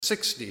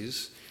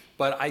60s,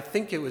 but I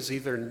think it was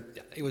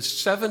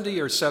 70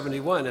 or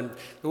 71, and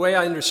the way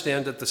I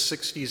understand it, the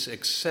 60s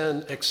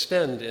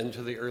extend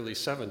into the early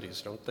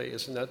 70s, don't they?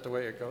 Isn't that the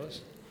way it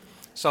goes?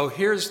 So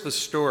here's the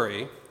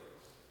story.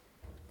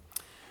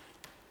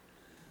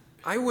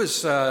 I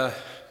was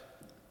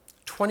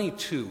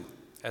 22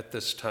 at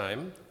this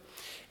time,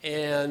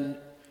 and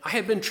I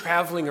had been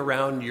traveling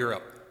around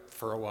Europe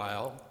for a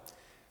while.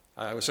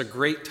 It was a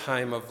great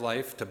time of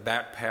life to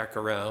backpack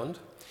around.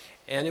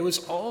 And it was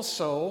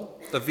also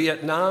the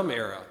Vietnam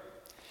era.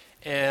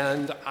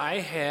 And I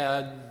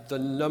had the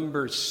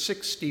number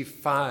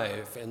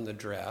 65 in the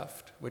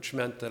draft, which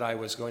meant that I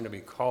was going to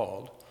be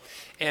called.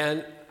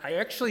 And I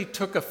actually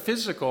took a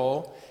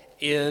physical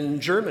in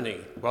Germany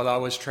while I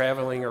was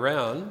traveling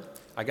around.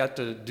 I got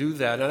to do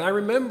that. And I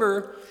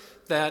remember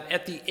that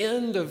at the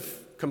end of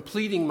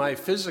completing my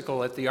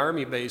physical at the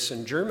Army base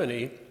in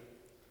Germany,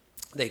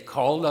 they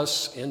called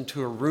us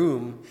into a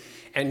room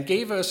and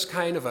gave us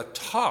kind of a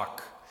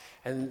talk.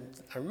 And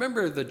I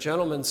remember the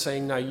gentleman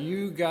saying, now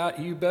you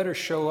better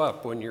show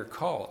up when you're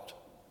called.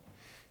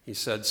 He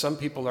said, some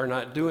people are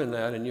not doing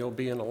that and you'll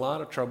be in a lot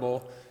of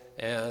trouble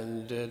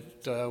and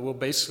it will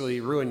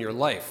basically ruin your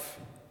life.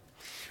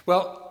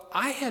 Well,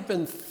 I had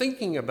been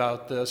thinking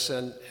about this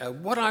and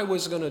what I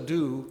was going to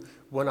do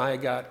when I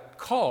got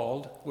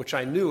called, which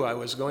I knew I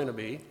was going to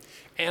be.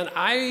 And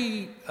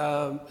I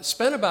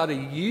spent about a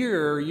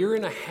year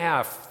and a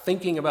half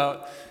thinking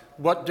about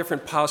what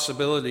different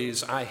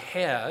possibilities I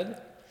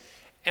had.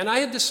 And I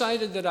had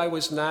decided that I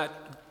was not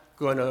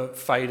going to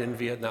fight in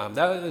Vietnam.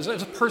 That was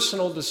a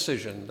personal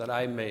decision that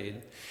I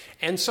made.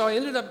 And so I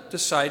ended up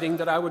deciding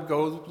that I would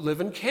go live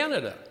in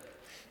Canada.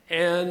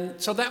 And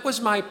so that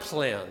was my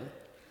plan.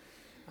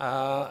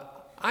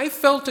 I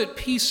felt at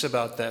peace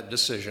about that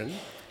decision,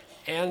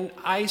 and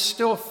I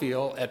still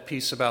feel at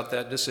peace about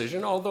that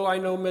decision, although I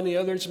know many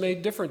others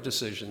made different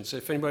decisions.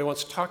 If anybody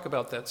wants to talk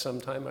about that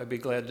sometime, I'd be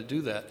glad to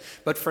do that.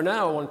 But for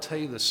now, I want to tell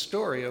you the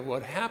story of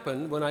what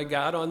happened when I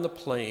got on the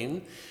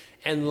plane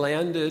and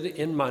landed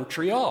in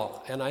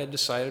Montreal. And I had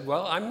decided,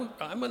 well, I'm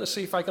going to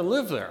see if I can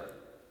live there.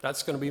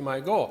 That's going to be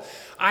my goal.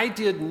 I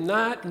did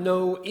not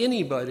know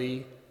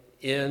anybody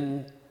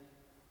in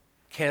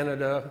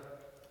Canada,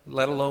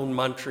 let alone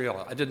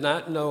Montreal. I did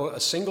not know a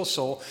single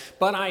soul,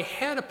 but I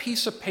had a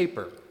piece of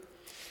paper,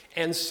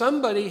 and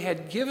somebody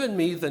had given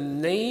me the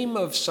name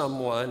of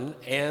someone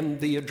and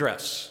the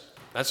address.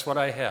 That's what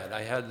I had.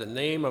 I had the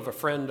name of a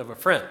friend of a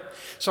friend.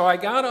 So I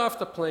got off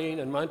the plane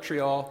in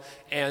Montreal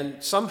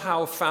and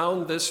somehow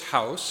found this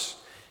house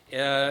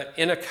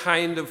in a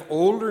kind of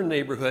older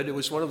neighborhood. It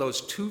was one of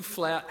those two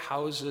flat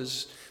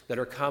houses that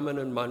are common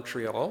in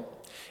Montreal.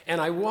 And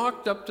I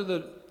walked up to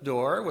the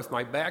door with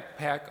my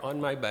backpack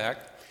on my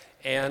back,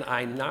 and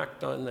I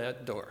knocked on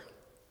that door.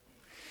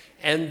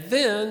 And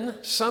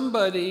then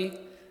somebody,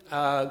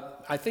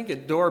 I think a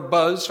door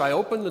buzzed. I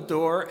opened the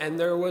door, and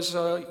there was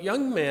a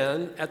young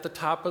man at the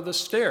top of the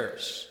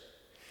stairs.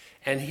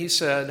 And he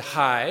said,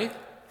 hi.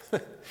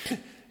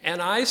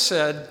 And I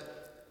said,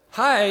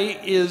 hi,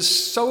 is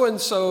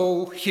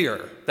so-and-so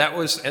here? That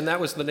was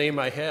the name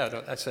I had.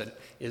 I said,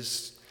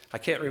 I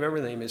can't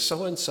remember the name, is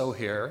so-and-so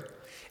here?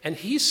 And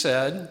he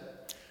said,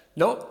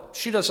 nope,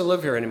 she doesn't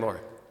live here anymore.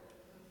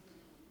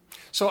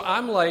 So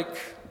I'm like,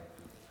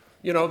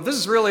 this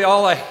is really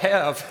all I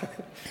have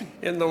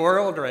in the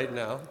world right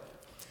now.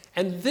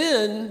 And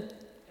then,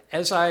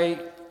 as I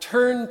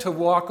turned to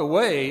walk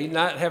away,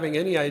 not having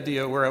any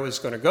idea where I was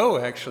going to go,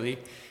 actually,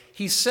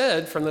 he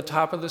said from the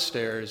top of the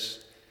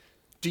stairs,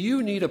 do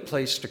you need a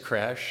place to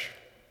crash?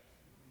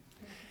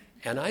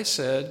 And I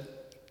said,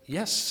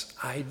 yes,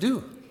 I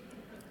do.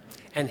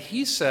 And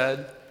he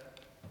said,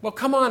 well,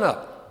 come on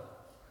up.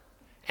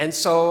 And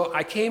so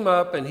I came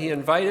up, and he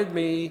invited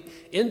me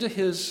into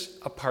his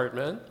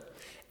apartment,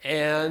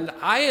 and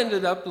I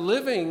ended up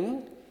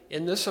living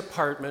in this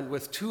apartment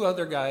with two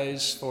other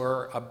guys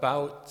for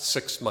about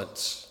 6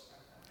 months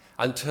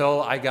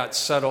until I got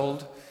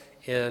settled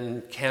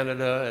in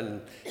Canada,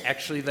 and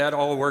actually that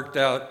all worked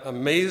out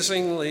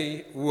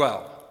amazingly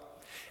well.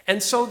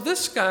 And so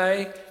this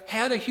guy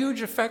had a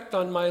huge effect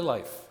on my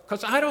life,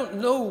 because I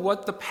don't know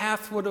what the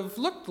path would have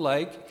looked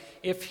like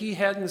if he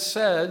hadn't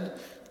said,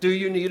 do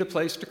you need a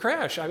place to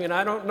crash? I mean,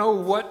 I don't know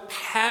what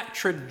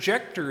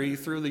trajectory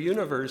through the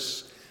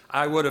universe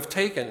I would have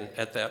taken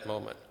at that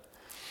moment.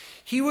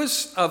 He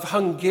was of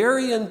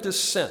Hungarian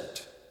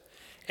descent,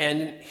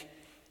 and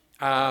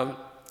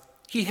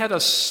he had a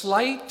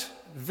slight,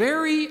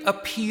 very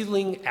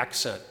appealing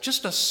accent.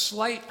 Just a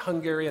slight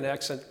Hungarian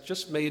accent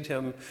just made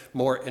him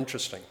more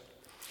interesting.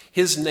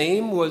 His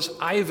name was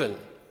Ivan,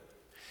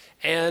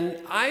 and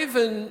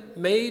Ivan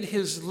made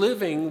his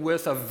living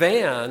with a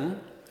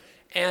van,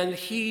 and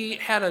he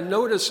had a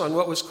notice on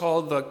what was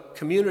called the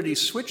community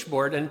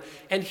switchboard,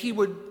 and he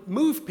would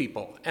move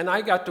people, and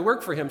I got to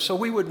work for him. So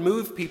we would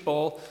move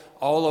people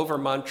all over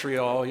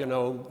Montreal,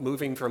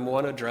 moving from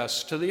one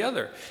address to the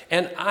other.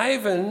 And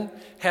Ivan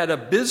had a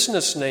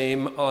business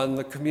name on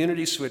the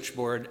community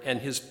switchboard, and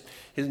his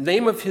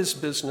name of his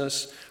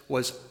business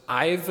was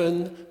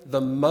Ivan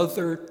the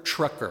Mother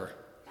Trucker.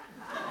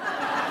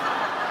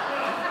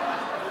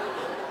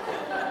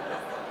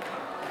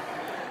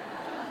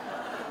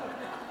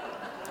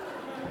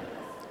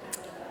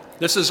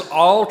 This is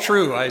all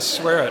true, I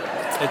swear it.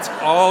 It's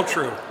all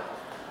true.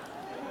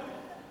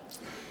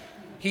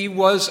 He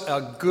was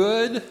a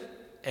good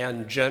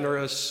and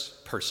generous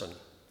person.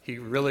 He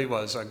really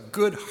was a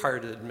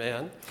good-hearted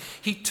man.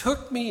 He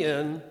took me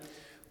in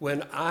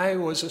when I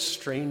was a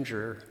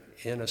stranger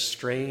in a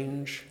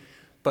strange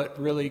but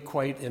really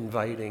quite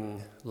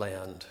inviting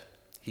land.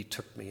 He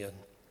took me in.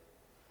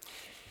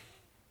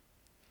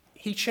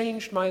 He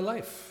changed my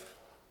life.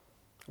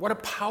 What a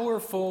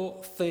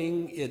powerful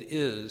thing it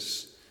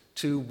is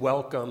to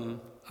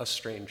welcome a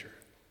stranger.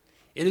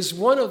 It is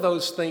one of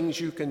those things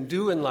you can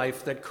do in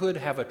life that could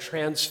have a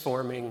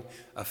transforming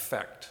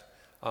effect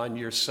on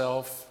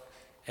yourself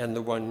and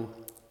the one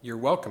you're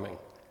welcoming.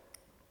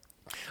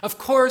 Of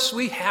course,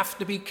 we have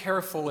to be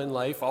careful in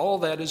life. All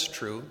that is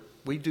true.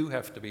 We do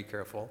have to be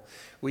careful.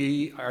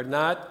 We are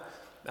not,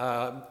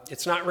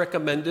 it's not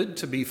recommended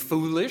to be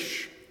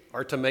foolish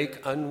or to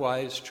make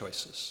unwise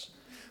choices.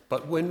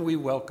 But when we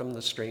welcome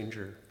the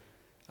stranger,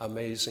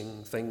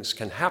 amazing things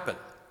can happen.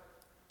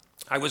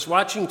 I was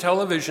watching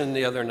television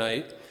the other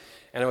night,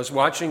 and I was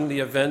watching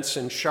the events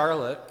in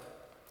Charlotte,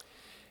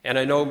 and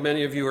I know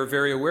many of you are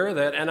very aware of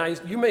that,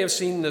 and you may have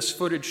seen this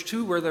footage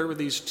too, where there were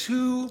these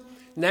two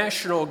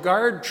National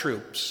Guard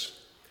troops,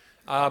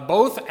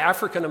 both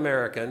African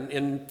American,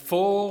 in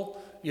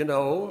full,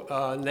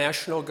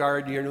 National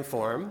Guard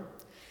uniform,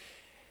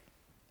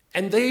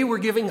 and they were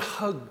giving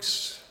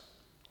hugs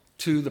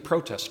to the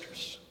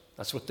protesters.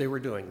 That's what they were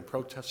doing.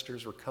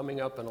 Protesters were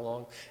coming up and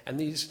along, and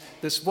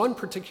this one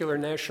particular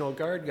National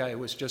Guard guy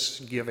was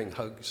just giving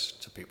hugs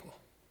to people.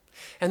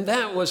 And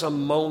that was a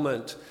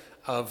moment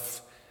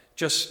of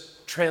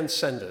just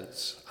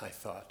transcendence, I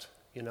thought,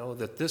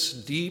 that this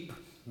deep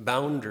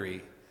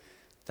boundary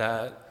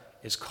that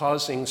is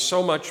causing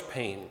so much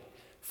pain,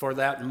 for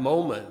that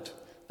moment,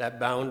 that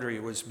boundary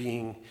was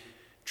being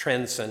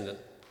transcendent.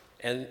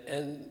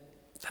 And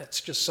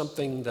that's just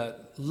something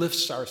that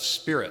lifts our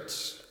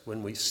spirits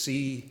when we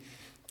see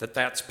that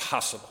that's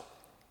possible.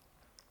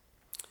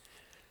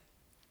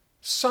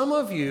 Some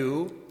of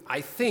you,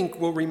 I think,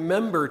 will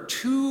remember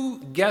two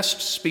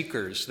guest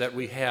speakers that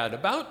we had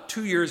about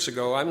 2 years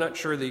ago. I'm not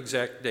sure the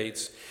exact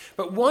dates,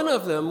 but one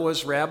of them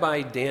was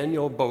Rabbi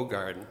Daniel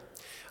Bogard.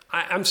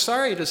 I'm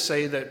sorry to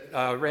say that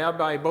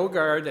Rabbi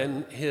Bogard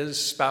and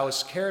his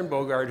spouse, Karen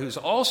Bogard, who's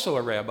also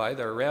a rabbi,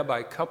 they're a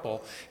rabbi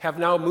couple, have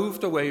now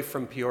moved away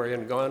from Peoria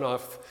and gone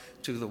off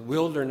to the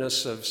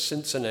wilderness of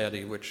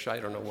Cincinnati, which I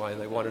don't know why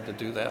they wanted to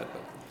do that,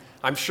 but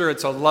I'm sure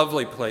it's a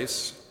lovely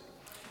place,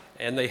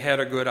 and they had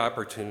a good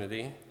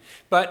opportunity.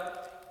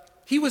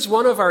 But he was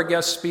one of our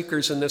guest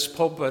speakers in this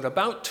pulpit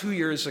about 2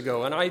 years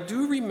ago, and I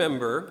do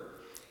remember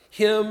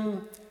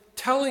him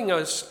telling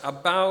us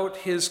about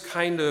his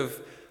kind of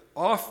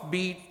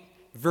offbeat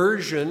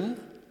version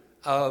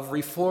of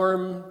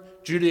Reform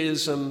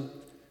Judaism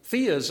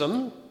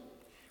theism,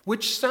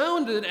 which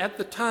sounded at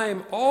the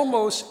time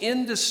almost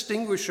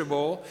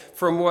indistinguishable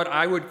from what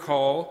I would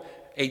call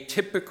a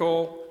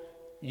typical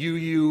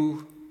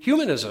UU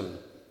humanism.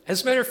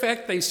 As a matter of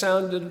fact, they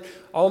sounded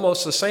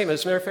almost the same.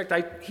 As a matter of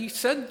fact, he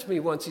said to me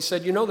once, he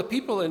said, the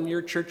people in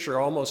your church are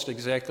almost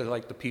exactly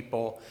like the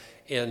people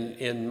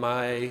in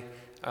my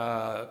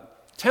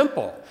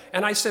temple.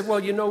 And I said,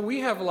 well,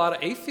 we have a lot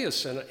of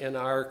atheists in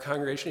our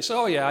congregation. He said,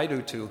 oh yeah, I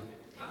do too.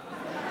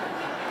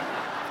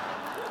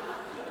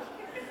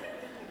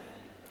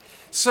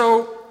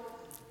 So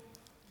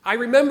I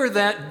remember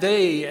that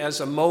day as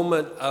a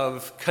moment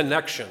of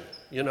connection,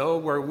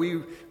 where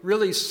we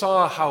really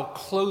saw how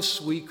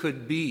close we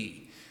could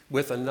be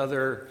with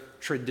another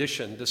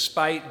tradition,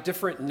 despite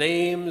different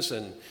names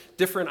and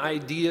different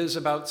ideas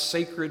about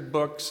sacred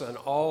books and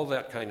all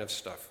that kind of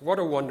stuff. What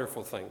a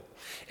wonderful thing.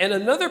 And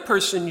another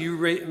person you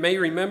may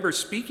remember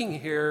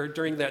speaking here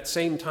during that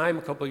same time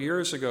a couple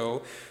years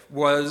ago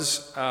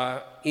was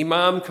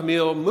Imam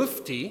Kamil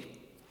Mufti,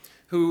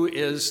 who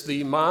is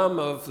the imam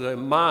of the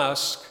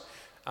mosque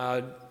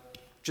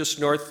just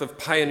north of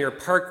Pioneer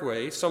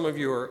Parkway. Some of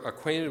you are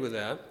acquainted with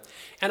that.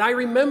 And I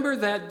remember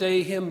that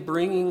day him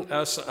bringing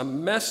us a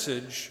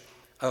message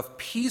of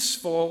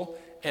peaceful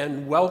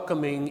and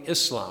welcoming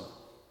Islam.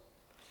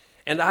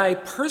 And I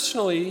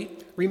personally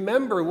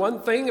remember one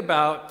thing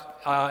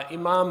about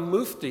Imam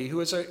Mufti, who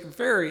is a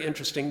very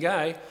interesting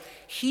guy.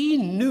 He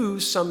knew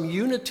some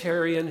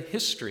Unitarian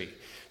history.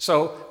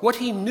 So what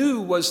he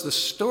knew was the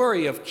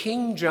story of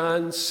King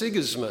John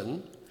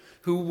Sigismund,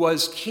 who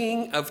was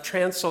king of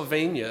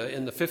Transylvania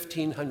in the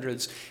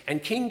 1500s.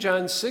 And King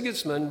John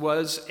Sigismund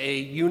was a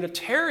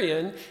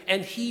Unitarian,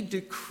 and he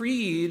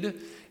decreed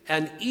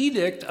an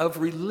edict of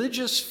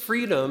religious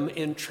freedom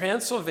in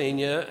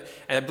Transylvania.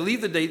 And I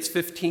believe the date's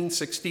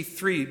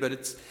 1563, but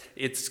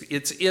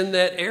it's in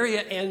that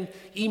area. And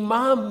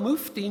Imam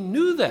Mufti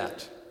knew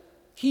that.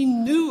 He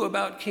knew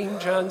about King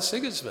John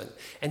Sigismund.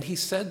 And he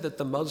said that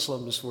the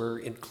Muslims were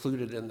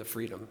included in the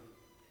freedom.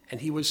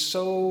 And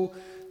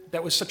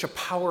that was such a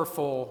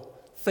powerful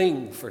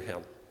thing for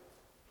him.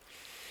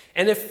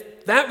 And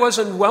if that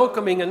wasn't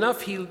welcoming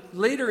enough, he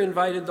later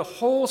invited the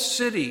whole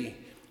city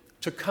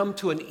to come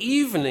to an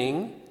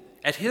evening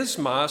at his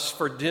mosque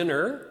for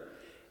dinner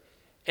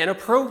and a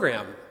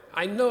program.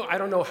 I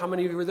don't know how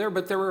many of you were there,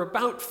 but there were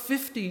about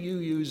 50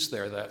 UUs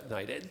there that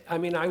night.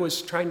 I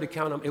was trying to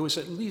count them. It was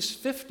at least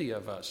 50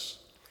 of us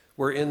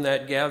were in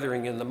that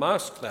gathering in the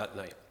mosque that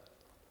night,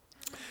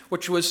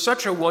 which was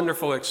such a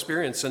wonderful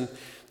experience. And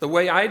the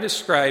way I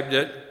described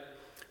it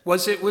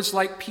was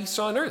like peace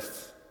on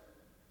earth.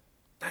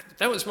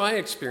 That was my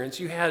experience.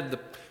 You had the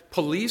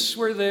police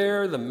were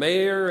there, the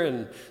mayor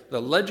and the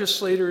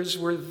legislators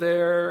were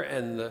there,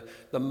 and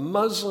the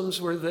Muslims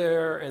were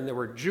there, and there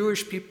were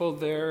Jewish people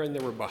there, and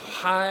there were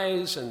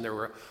Baha'is, and there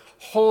were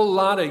a whole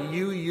lot of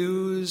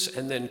UUs,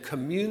 and then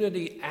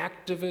community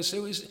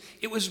activists.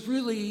 It was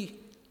really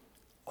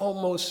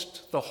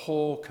almost the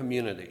whole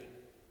community.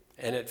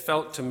 And it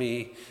felt to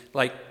me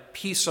like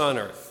peace on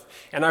earth.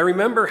 And I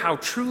remember how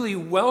truly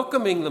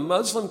welcoming the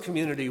Muslim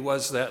community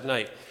was that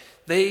night.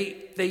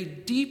 They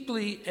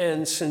deeply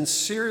and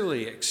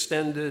sincerely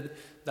extended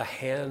the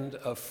hand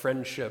of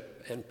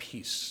friendship and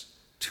peace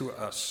to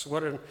us.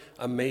 What an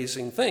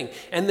amazing thing.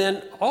 And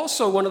then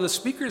also one of the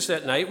speakers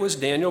that night was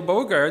Daniel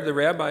Bogard, the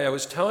rabbi I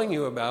was telling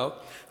you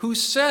about, who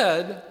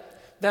said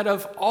that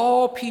of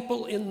all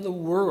people in the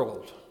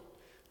world,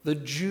 the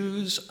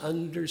Jews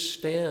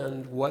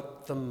understand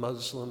what the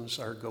Muslims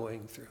are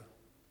going through.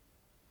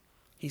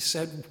 He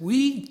said,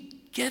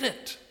 we get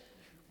it.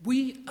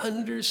 We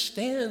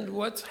understand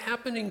what's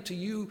happening to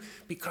you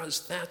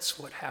because that's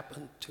what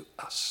happened to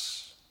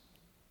us.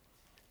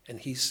 And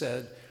he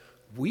said,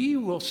 we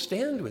will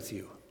stand with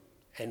you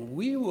and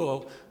we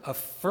will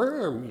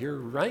affirm your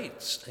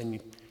rights and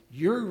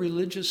your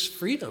religious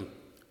freedom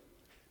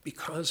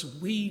because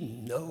we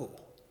know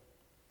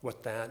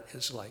what that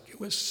is like. It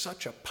was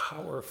such a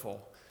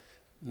powerful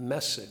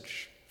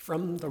message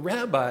from the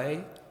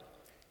rabbi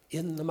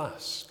in the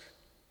mosque.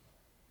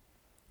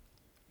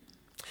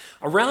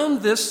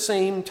 Around this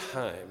same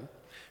time,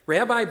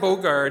 Rabbi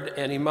Bogard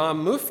and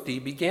Imam Mufti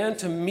began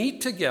to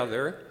meet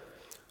together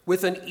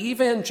with an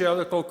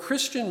evangelical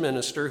Christian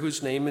minister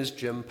whose name is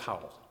Jim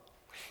Powell.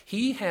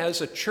 He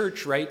has a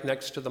church right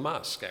next to the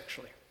mosque,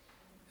 actually.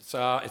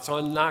 It's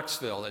on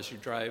Knoxville as you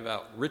drive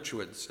out,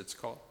 Richwoods it's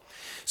called.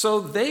 So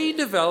they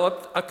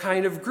developed a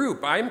kind of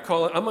group. I'm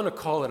going to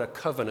call it a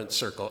covenant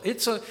circle.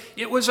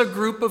 It was a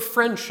group of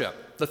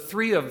friendship. The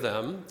three of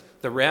them,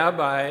 the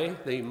rabbi,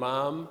 the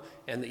imam,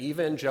 and the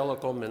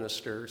evangelical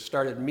minister,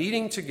 started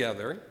meeting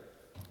together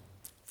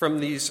from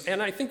these,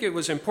 and I think it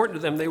was important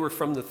to them, they were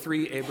from the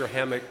three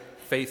Abrahamic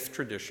faith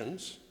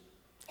traditions.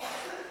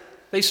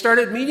 They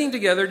started meeting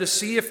together to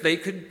see if they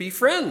could be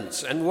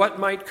friends and what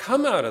might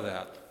come out of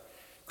that.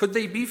 Could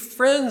they be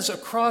friends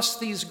across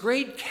these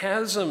great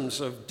chasms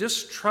of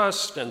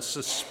distrust and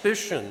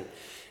suspicion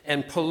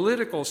and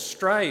political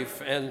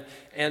strife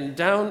and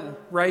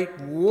downright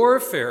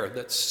warfare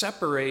that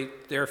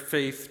separate their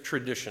faith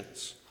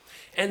traditions?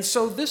 And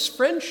so this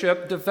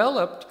friendship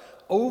developed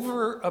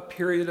over a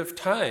period of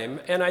time,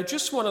 and I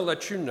just want to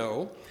let you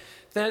know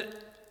that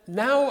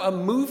now a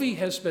movie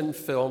has been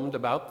filmed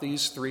about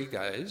these three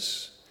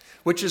guys,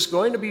 which is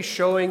going to be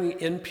showing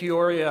in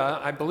Peoria.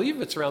 I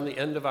believe it's around the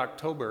end of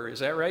October. Is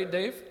that right,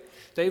 Dave?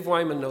 Dave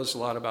Wyman knows a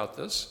lot about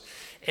this.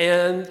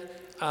 And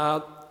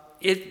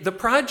the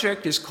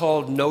project is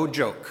called No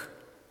Joke.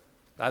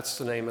 That's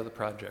the name of the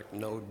project,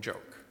 No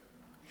Joke.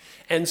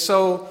 And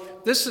so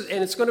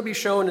it's going to be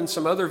shown in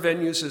some other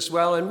venues as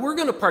well, and we're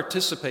going to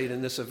participate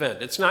in this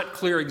event. It's not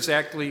clear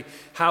exactly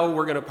how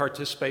we're going to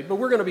participate, but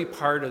we're going to be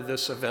part of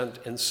this event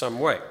in some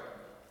way.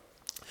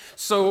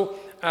 So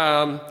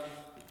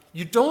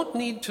you don't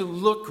need to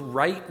look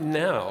right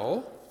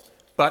now,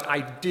 but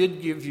I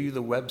did give you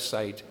the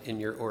website in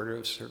your order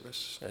of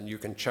service, and you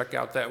can check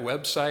out that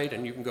website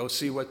and you can go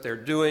see what they're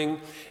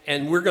doing,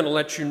 and we're going to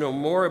let you know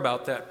more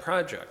about that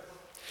project.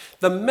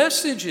 The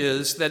message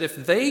is that if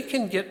they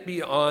can get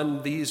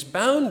beyond these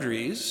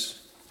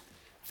boundaries,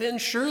 then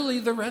surely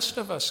the rest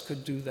of us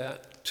could do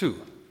that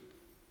too.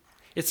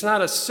 It's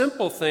not a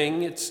simple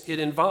thing. It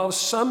involves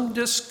some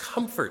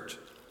discomfort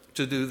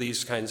to do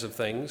these kinds of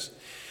things,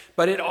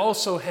 but it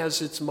also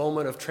has its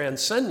moment of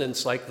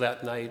transcendence, like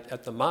that night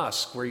at the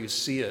mosque where you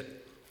see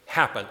it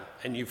happen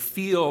and you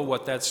feel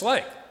what that's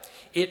like.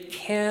 It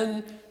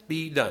can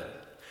be done.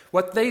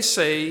 What they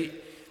say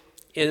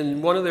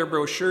in one of their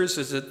brochures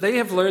is that they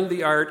have learned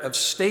the art of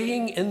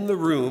staying in the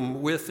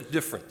room with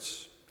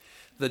difference,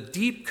 the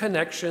deep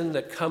connection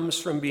that comes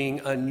from being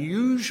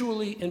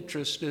unusually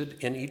interested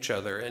in each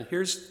other. And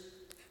here's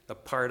the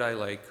part I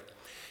like.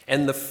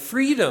 And the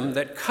freedom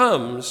that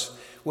comes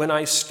when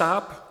I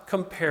stop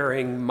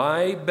comparing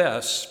my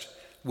best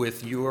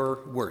with your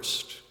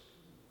worst.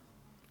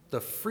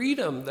 The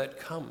freedom that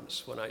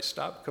comes when I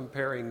stop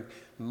comparing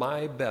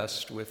my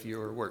best with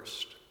your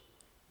worst.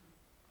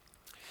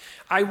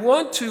 I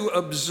want to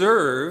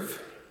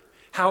observe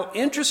how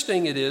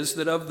interesting it is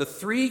that of the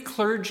three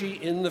clergy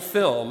in the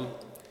film,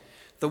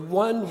 the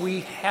one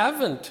we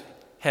haven't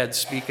had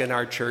speak in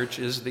our church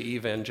is the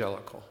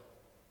evangelical.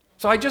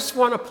 So I just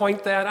want to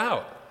point that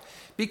out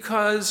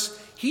because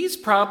he's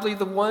probably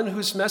the one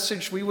whose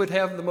message we would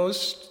have the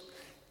most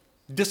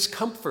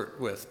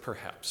discomfort with,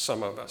 perhaps,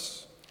 some of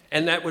us.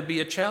 And that would be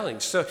a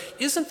challenge. So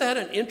isn't that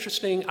an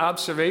interesting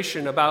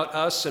observation about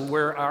us and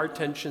where our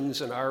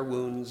tensions and our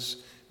wounds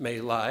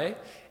may lie?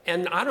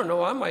 And I don't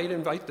know, I might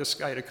invite this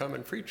guy to come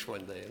and preach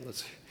one day, and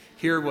let's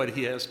hear what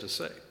he has to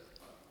say.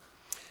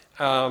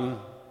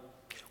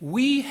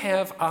 We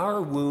have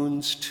our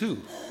wounds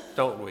too,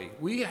 don't we?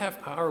 We have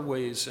our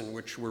ways in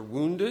which we're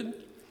wounded,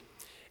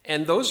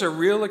 and those are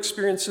real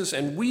experiences,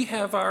 and we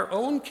have our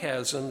own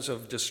chasms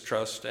of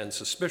distrust and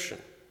suspicion.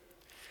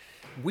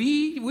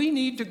 We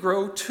need to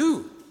grow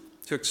too,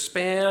 to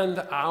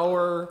expand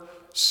our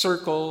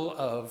circle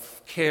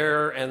of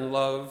care and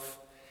love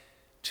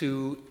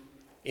to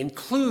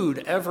include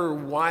ever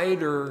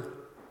wider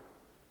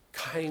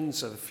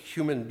kinds of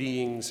human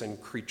beings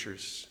and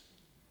creatures.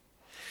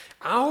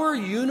 Our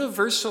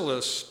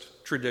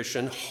universalist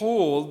tradition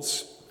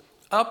holds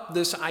up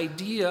this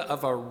idea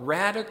of a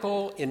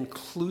radical,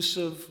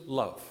 inclusive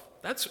love.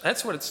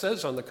 That's what it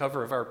says on the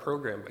cover of our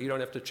program. You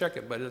don't have to check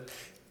it, but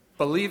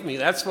believe me,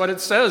 that's what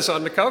it says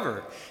on the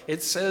cover.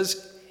 It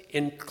says,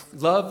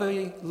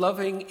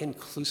 loving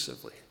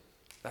inclusively.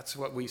 That's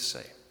what we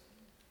say.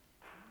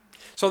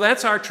 So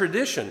that's our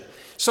tradition.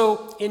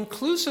 So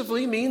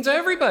inclusively means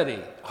everybody.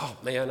 Oh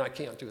man, I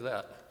can't do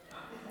that.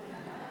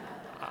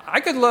 I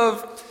could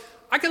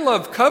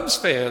love Cubs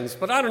fans,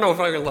 but I don't know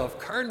if I can love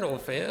Cardinal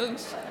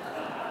fans.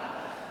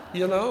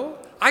 You know?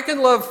 I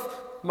can love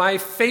my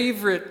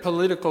favorite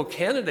political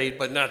candidate,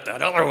 but not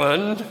that other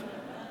one.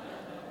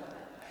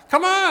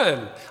 Come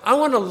on. I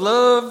want to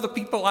love the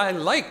people I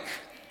like.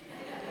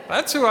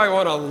 That's who I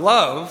want to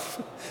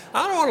love.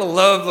 I don't want to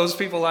love those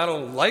people I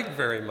don't like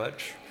very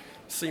much.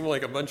 Seem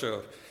like a bunch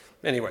of...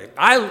 Anyway,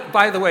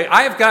 by the way,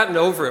 I've gotten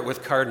over it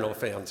with Cardinal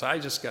fans. I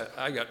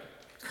got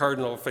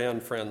Cardinal fan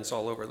friends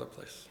all over the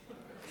place.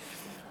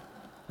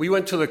 We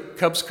went to the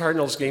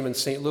Cubs-Cardinals game in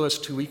St. Louis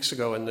 2 weeks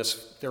ago, and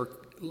there were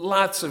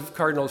lots of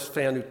Cardinals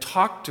fans who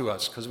talked to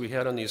us because we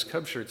had on these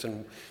Cub shirts.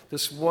 And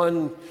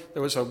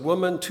there was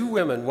two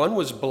women. One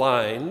was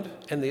blind,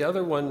 and the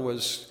other one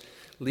was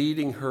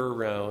leading her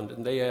around.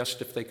 And they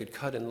asked if they could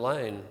cut in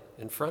line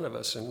in front of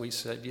us, and we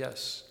said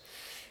yes.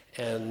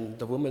 And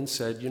the woman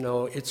said,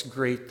 it's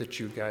great that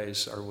you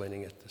guys are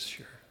winning it this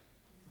year.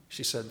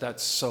 She said,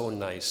 that's so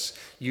nice.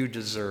 You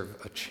deserve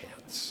a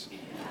chance.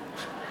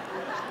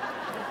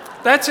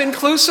 That's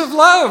inclusive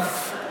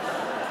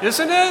love,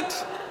 isn't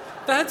it?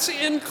 That's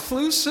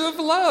inclusive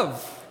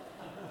love.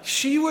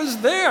 She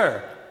was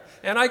there,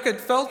 and I could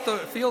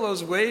feel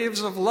those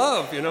waves of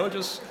love,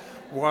 just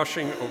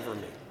washing over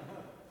me.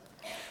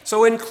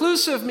 So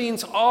inclusive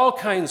means all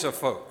kinds of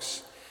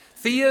folks.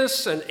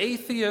 Theists and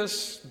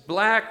atheists,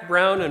 black,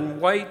 brown, and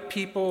white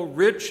people,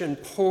 rich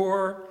and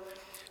poor.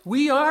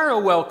 We are a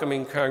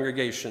welcoming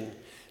congregation,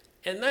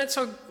 and that's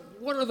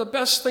one of the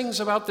best things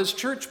about this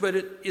church, but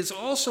it is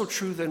also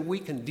true that we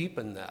can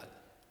deepen that.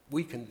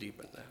 We can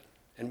deepen that,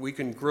 and we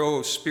can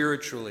grow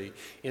spiritually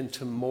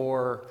into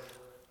more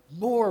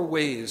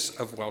ways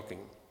of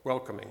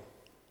welcoming.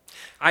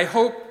 I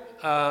hope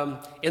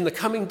in the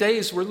coming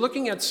days we're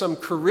looking at some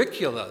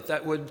curricula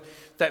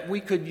that we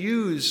could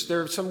use.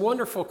 There are some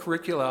wonderful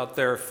curricula out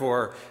there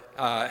for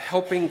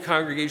helping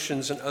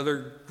congregations and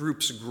other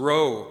groups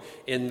grow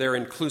in their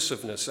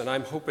inclusiveness, and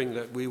I'm hoping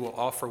that we will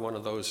offer one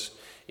of those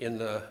in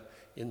the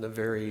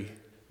very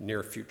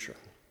near future.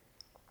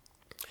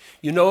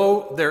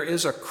 There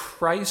is a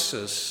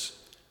crisis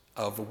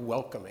of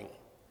welcoming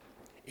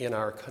in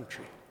our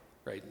country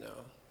right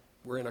now.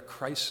 We're in a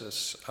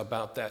crisis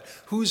about that.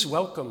 Who's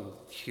welcome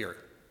here?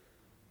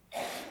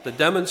 The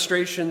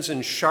demonstrations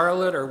in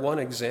Charlotte are one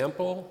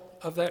example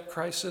of that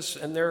crisis,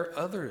 and there are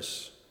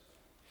others.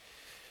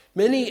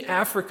 Many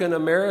African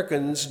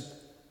Americans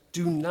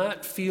do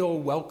not feel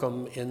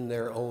welcome in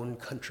their own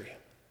country.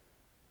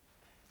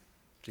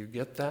 Do you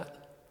get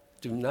that?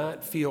 Do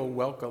not feel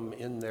welcome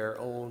in their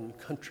own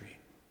country.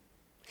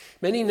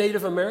 Many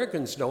Native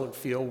Americans don't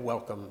feel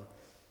welcome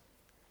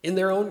in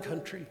their own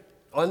country,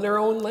 on their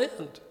own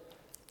land.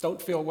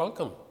 Don't feel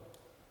welcome.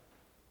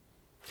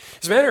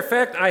 As a matter of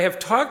fact, I have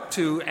talked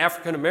to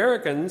African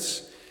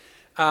Americans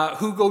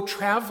who go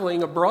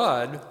traveling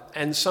abroad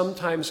and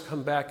sometimes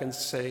come back and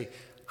say,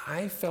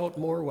 I felt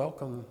more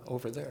welcome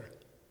over there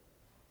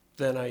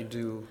than I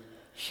do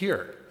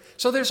here.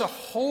 So there's a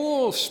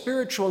whole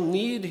spiritual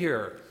need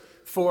here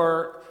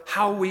for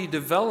how we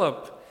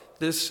develop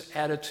this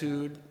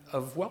attitude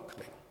of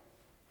welcoming.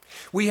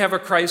 We have a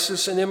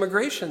crisis in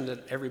immigration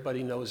that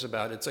everybody knows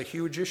about. It's a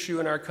huge issue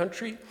in our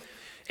country,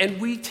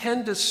 and we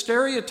tend to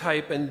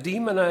stereotype and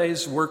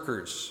demonize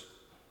workers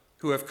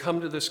who have come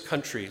to this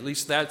country. At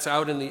least that's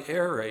out in the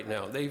air right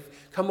now. They've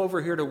come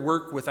over here to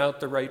work without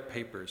the right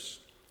papers.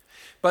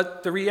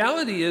 But the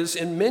reality is,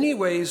 in many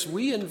ways,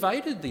 we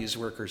invited these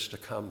workers to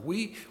come.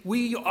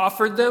 We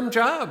offered them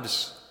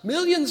jobs,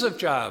 millions of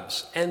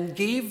jobs, and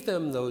gave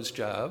them those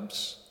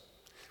jobs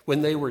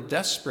when they were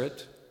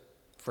desperate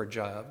for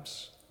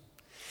jobs.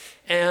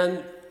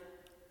 And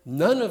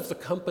none of the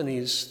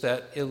companies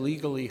that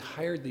illegally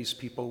hired these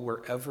people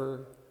were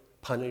ever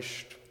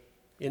punished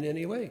in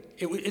any way.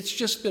 It's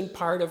just been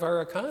part of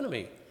our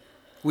economy.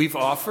 We've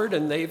offered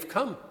and they've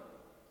come.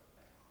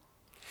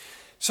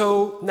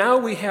 So now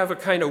we have a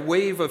kind of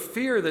wave of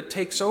fear that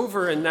takes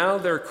over, and now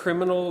they're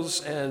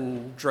criminals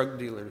and drug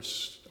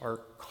dealers are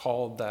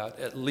called that,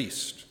 at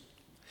least.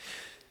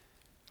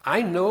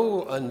 I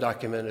know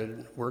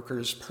undocumented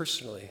workers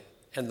personally,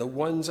 and the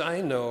ones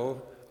I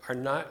know are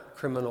not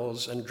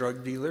criminals and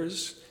drug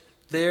dealers.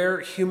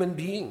 They're human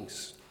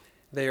beings.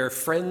 They are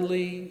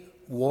friendly,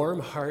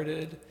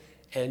 warm-hearted,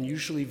 and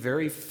usually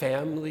very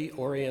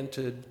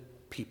family-oriented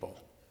people.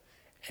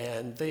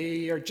 And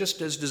they are just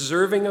as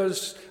deserving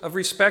of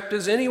respect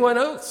as anyone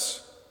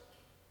else.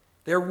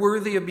 They're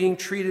worthy of being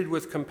treated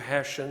with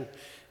compassion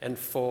and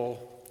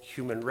full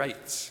human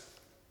rights.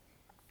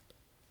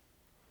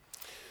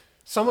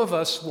 Some of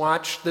us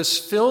watched this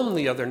film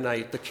the other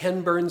night, the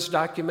Ken Burns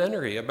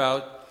documentary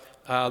about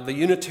the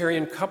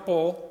Unitarian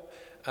couple,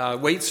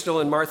 Wade Still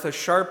and Martha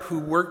Sharp, who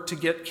worked to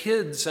get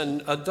kids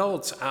and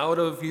adults out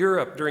of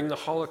Europe during the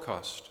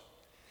Holocaust.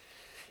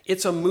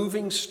 It's a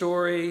moving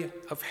story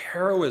of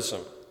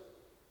heroism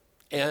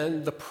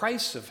and the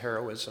price of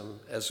heroism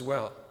as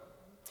well.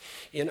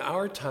 In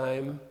our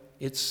time,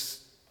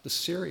 it's the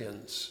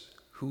Syrians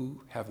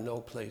who have no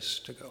place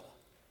to go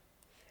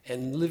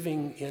and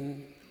living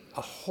in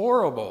a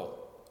horrible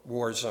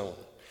war zone.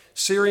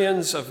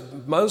 Syrians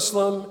of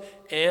Muslim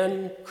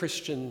and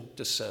Christian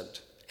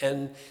descent.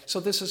 And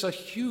so this is a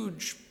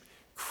huge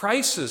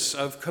crisis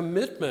of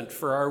commitment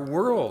for our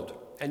world.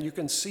 And you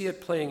can see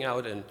it playing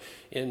out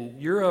in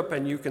Europe,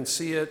 and you can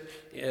see it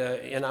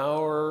in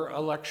our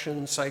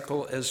election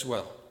cycle as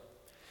well.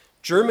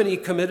 Germany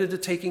committed to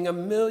taking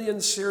 1 million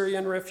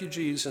Syrian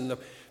refugees, and the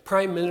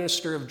Prime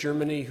Minister of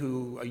Germany,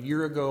 who a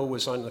year ago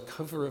was on the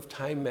cover of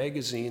Time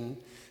magazine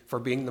for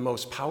being the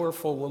most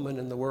powerful woman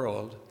in the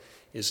world,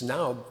 is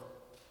now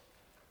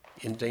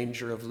in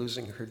danger of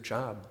losing her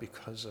job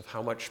because of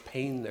how much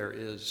pain there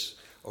is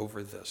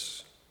over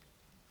this.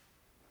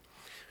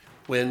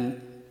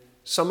 When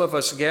some of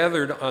us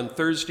gathered on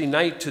Thursday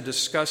night to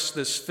discuss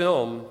this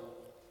film,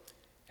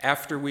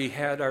 after we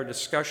had our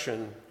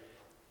discussion,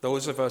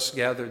 those of us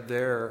gathered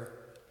there,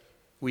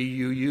 we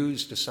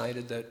UUs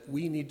decided that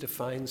we need to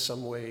find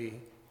some way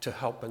to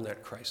help in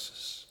that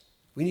crisis.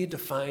 We need to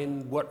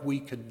find what we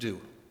could do.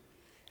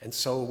 And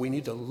so we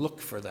need to look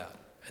for that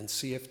and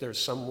see if there's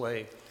some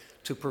way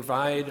to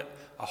provide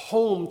a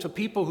home to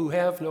people who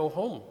have no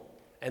home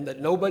and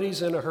that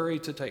nobody's in a hurry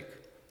to take.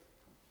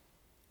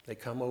 They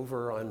come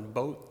over on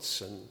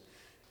boats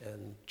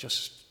and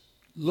just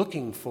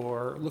looking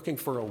for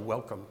a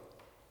welcome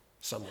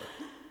somewhere.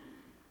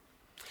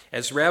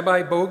 As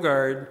Rabbi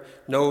Bogard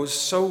knows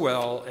so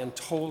well and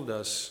told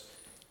us,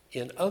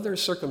 in other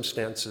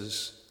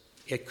circumstances,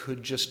 it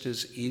could just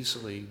as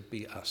easily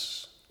be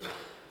us.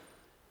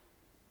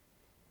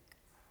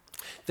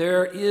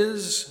 There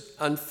is,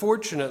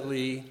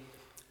 unfortunately,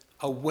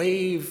 a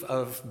wave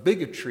of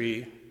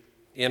bigotry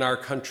in our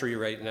country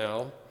right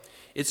now.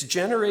 It's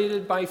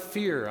generated by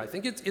fear. I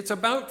think it's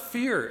about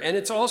fear, and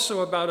it's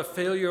also about a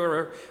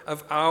failure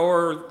of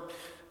our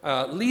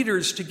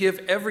leaders to give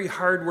every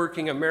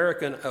hardworking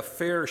American a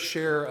fair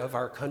share of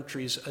our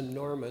country's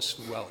enormous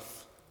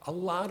wealth. A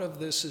lot of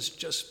this is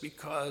just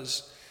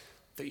because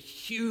the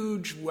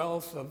huge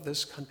wealth of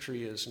this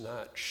country is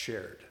not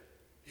shared.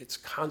 It's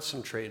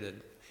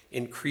concentrated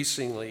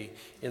increasingly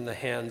in the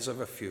hands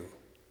of a few.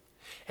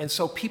 And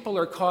so people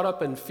are caught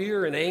up in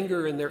fear and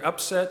anger, and they're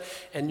upset.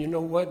 And you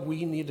know what?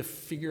 We need to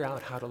figure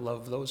out how to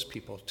love those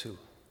people too.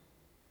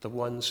 The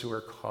ones who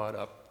are caught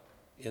up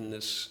in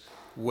this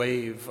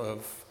wave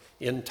of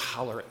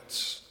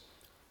intolerance.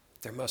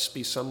 There must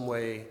be some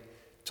way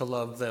to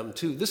love them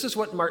too. This is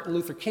what Martin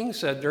Luther King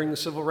said during the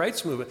Civil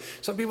Rights Movement.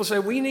 Some people say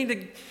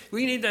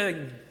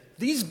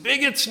these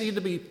bigots need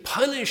to be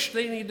punished,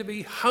 they need to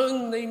be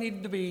hung, they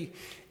need to be,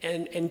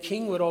 and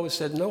King would always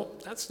said, no,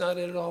 that's not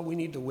it at all. We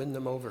need to win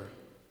them over.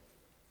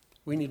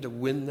 We need to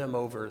win them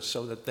over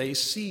so that they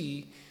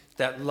see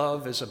that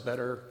love is a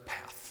better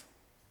path.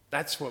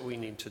 That's what we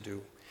need to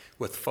do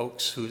with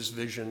folks whose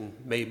vision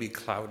may be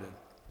clouded.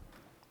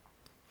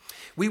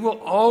 We will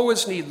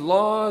always need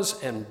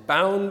laws and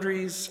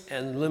boundaries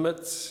and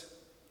limits,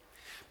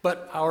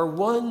 but our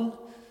one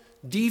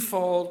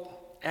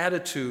default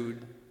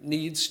attitude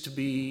needs to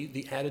be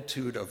the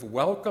attitude of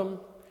welcome,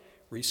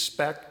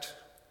 respect,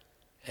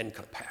 and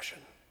compassion.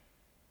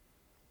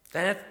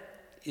 That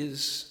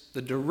is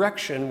the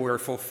direction where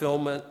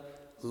fulfillment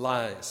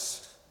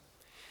lies.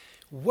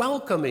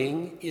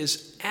 Welcoming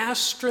is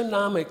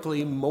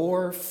astronomically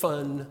more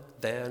fun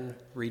than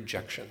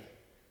rejection.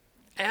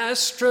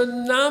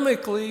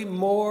 Astronomically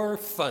more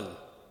fun.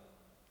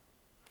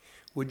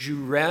 Would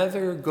you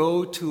rather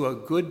go to a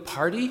good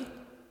party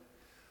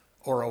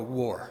or a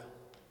war?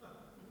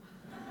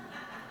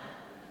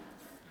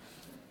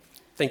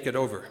 Think it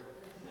over.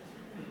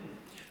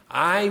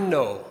 I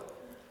know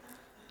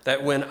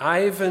that when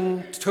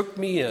Ivan took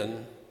me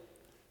in,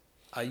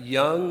 a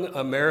young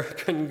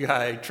American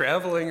guy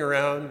traveling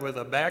around with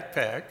a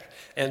backpack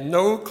and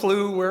no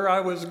clue where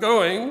I was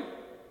going,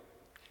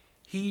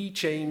 he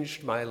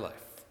changed my life.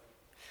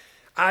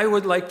 I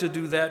would like to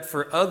do that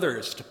for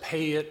others, to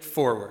pay it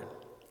forward.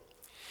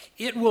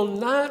 it will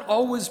not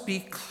always be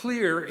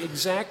clear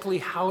exactly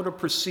how to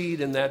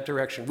proceed in that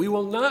direction. We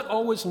will not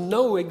always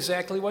know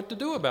exactly what to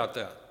do about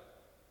that.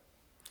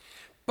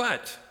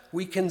 But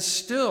we can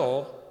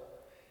still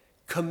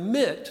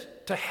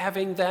commit to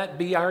having that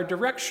be our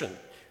direction.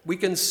 We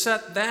can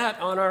set that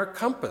on our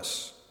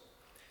compass.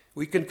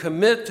 We can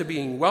commit to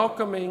being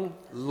welcoming,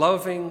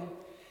 loving,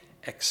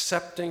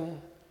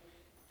 accepting,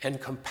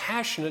 and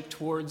compassionate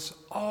towards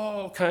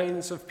all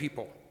kinds of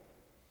people.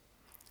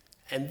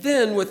 And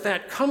then with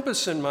that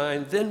compass in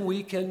mind, then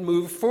we can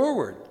move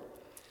forward,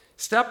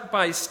 step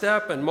by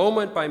step and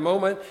moment by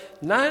moment,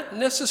 not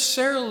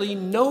necessarily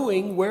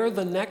knowing where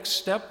the next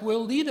step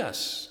will lead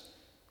us,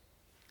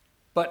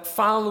 but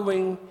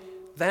following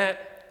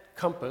that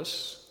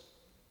compass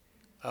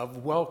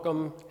of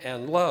welcome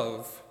and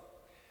love,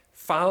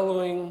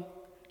 following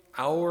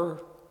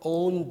our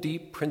own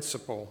deep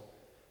principle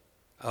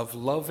of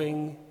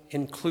loving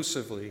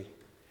inclusively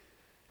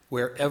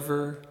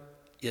wherever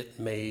it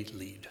may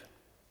lead.